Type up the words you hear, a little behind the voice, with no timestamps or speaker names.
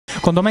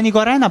con Domenico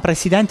Arena,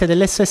 presidente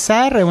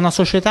dell'Ssr, una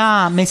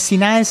società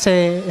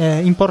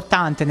messinese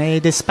importante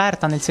ed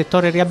esperta nel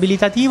settore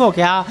riabilitativo,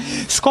 che ha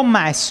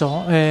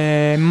scommesso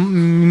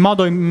in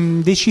modo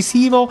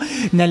decisivo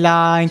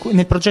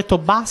nel progetto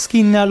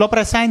Baskin. Lo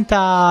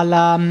presenta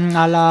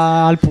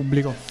al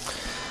pubblico.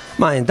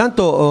 Ma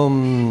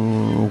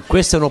intanto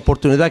questa è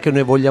un'opportunità che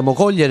noi vogliamo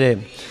cogliere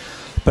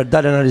per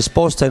dare una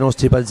risposta ai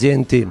nostri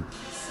pazienti,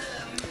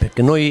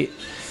 perché noi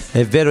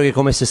è vero che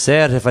come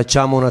SSR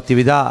facciamo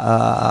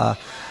un'attività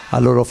a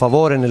loro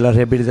favore nella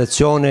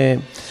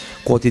riabilitazione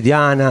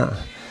quotidiana,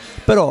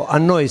 però a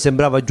noi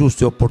sembrava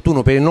giusto e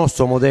opportuno per il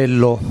nostro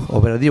modello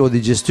operativo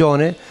di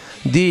gestione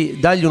di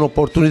dargli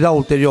un'opportunità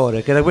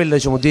ulteriore, che era quella,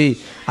 diciamo, di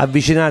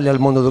avvicinarli al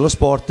mondo dello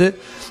sport,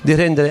 di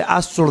rendere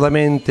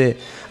assolutamente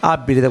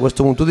abili da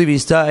questo punto di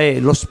vista, e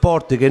lo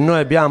sport che noi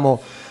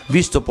abbiamo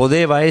visto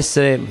poteva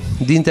essere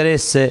di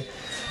interesse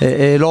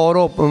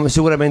loro,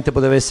 sicuramente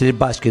poteva essere il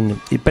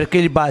Baskin. Perché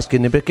il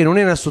Baskin? Perché non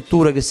è una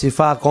struttura che si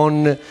fa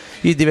con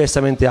i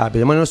diversamente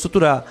abili, ma è una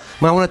struttura,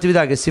 ma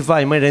un'attività che si fa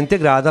in maniera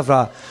integrata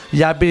fra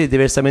gli abili e i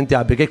diversamente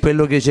abili, che è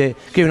quello che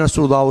è un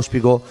assoluto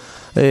auspico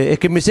e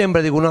che mi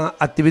sembra di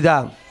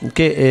un'attività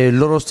che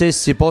loro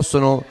stessi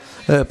possono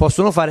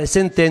fare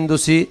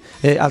sentendosi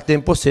al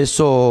tempo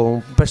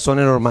stesso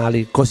persone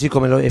normali, così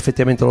come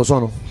effettivamente lo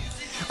sono.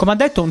 Come ha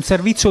detto, un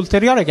servizio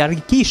ulteriore che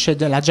arricchisce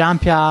della già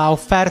ampia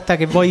offerta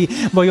che voi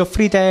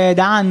offrite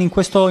da anni in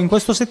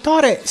questo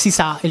settore. Si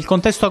sa, il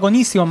contesto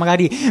agonistico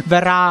magari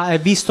verrà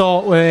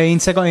visto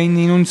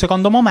in un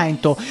secondo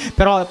momento,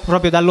 però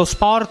proprio dallo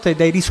sport e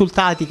dai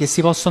risultati che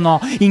si possono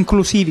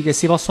inclusivi che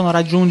si possono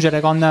raggiungere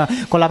con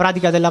la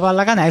pratica della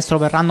pallacanestro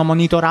verranno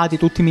monitorati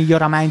tutti i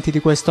miglioramenti di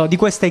questa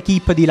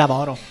equipe di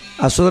lavoro.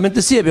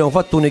 Assolutamente sì, abbiamo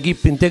fatto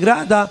un'equipe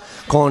integrata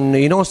con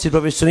i nostri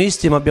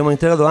professionisti, ma abbiamo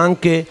integrato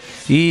anche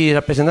i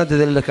rappresentanti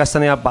del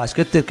Castanea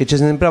Basket, che ci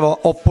sembrava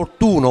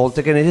opportuno,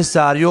 oltre che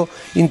necessario,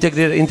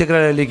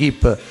 integrare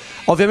l'equipe.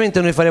 Ovviamente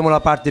noi faremo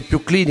la parte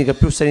più clinica,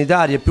 più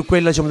sanitaria, più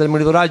quella, diciamo, del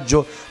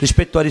monitoraggio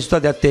rispetto ai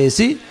risultati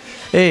attesi,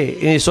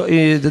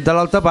 e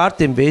dall'altra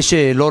parte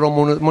invece loro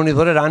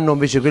monitoreranno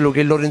invece quello che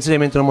è il loro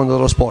inserimento nel mondo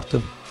dello sport.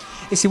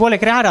 E si vuole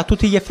creare a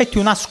tutti gli effetti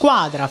una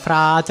squadra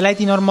fra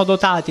atleti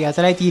normodotati e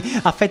atleti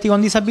affetti con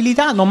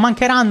disabilità. Non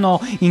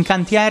mancheranno in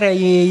cantiere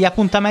gli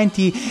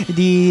appuntamenti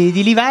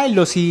di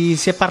livello. Si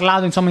è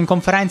parlato, insomma, in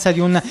conferenza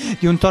di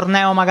un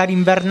torneo magari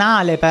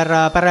invernale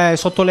per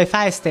sotto le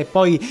feste, e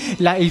poi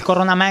il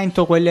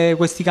coronamento,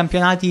 questi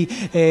campionati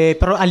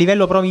a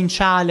livello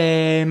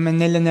provinciale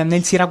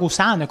nel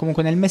siracusano e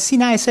comunque nel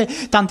messinese,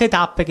 tante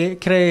tappe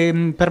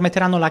che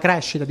permetteranno la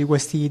crescita di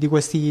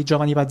questi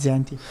giovani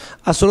pazienti.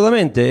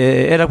 Assolutamente.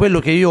 Era quello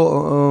che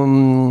io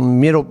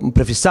mi ero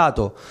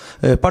prefissato.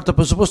 Parto dal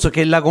presupposto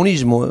che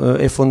l'agonismo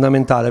è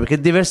fondamentale, perché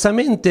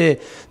diversamente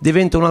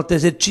diventa un altro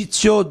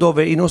esercizio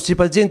dove i nostri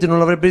pazienti non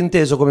l'avrebbero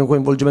inteso come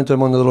coinvolgimento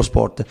nel mondo dello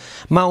sport,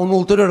 ma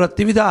un'ulteriore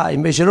attività.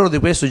 Invece loro di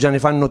questo già ne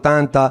fanno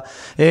tanta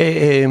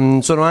e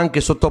sono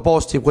anche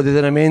sottoposti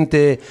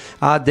quotidianamente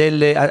a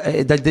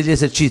degli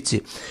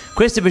esercizi.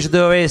 Questo invece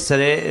doveva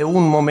essere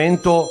un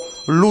momento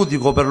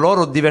ludico per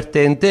loro,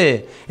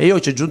 divertente, e io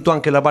ci ho aggiunto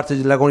anche la parte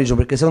dell'agonismo,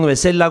 perché secondo me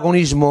se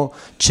l'agonismo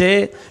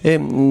c'è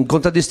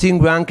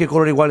contraddistingue anche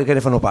coloro i quali che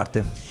ne fanno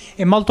parte.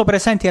 E molto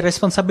presenti e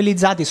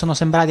responsabilizzati sono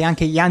sembrati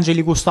anche gli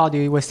angeli custodi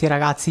di questi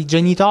ragazzi, i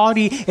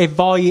genitori e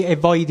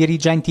voi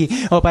dirigenti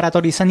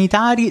operatori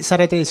sanitari.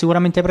 Sarete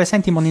sicuramente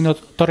presenti,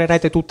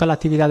 monitorerete tutta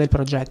l'attività del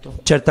progetto.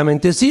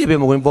 Certamente sì,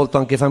 abbiamo coinvolto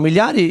anche i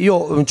familiari,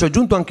 io ci ho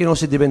aggiunto anche i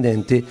nostri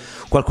dipendenti.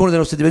 Qualcuno dei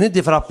nostri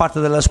dipendenti farà parte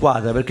della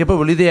squadra, perché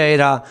proprio l'idea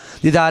era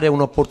di dare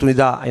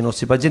un'opportunità ai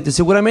nostri pazienti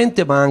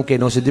sicuramente, ma anche ai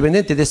nostri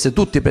dipendenti, ed essere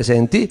tutti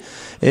presenti.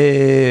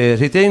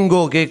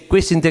 Ritengo che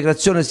questa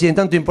integrazione sia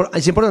intanto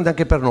importante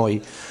anche per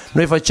noi.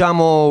 Noi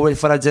facciamo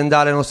welfare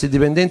aziendale ai nostri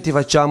dipendenti,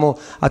 facciamo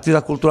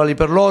attività culturali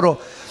per loro.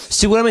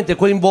 Sicuramente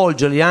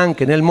coinvolgerli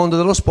anche nel mondo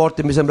dello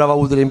sport mi sembrava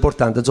utile e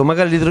importante. Insomma,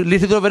 magari li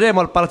ritroveremo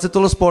al Palazzetto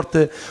dello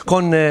Sport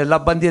con la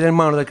bandiera in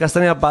mano del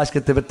Castanea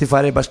Basket per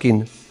tifare i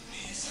Baskin.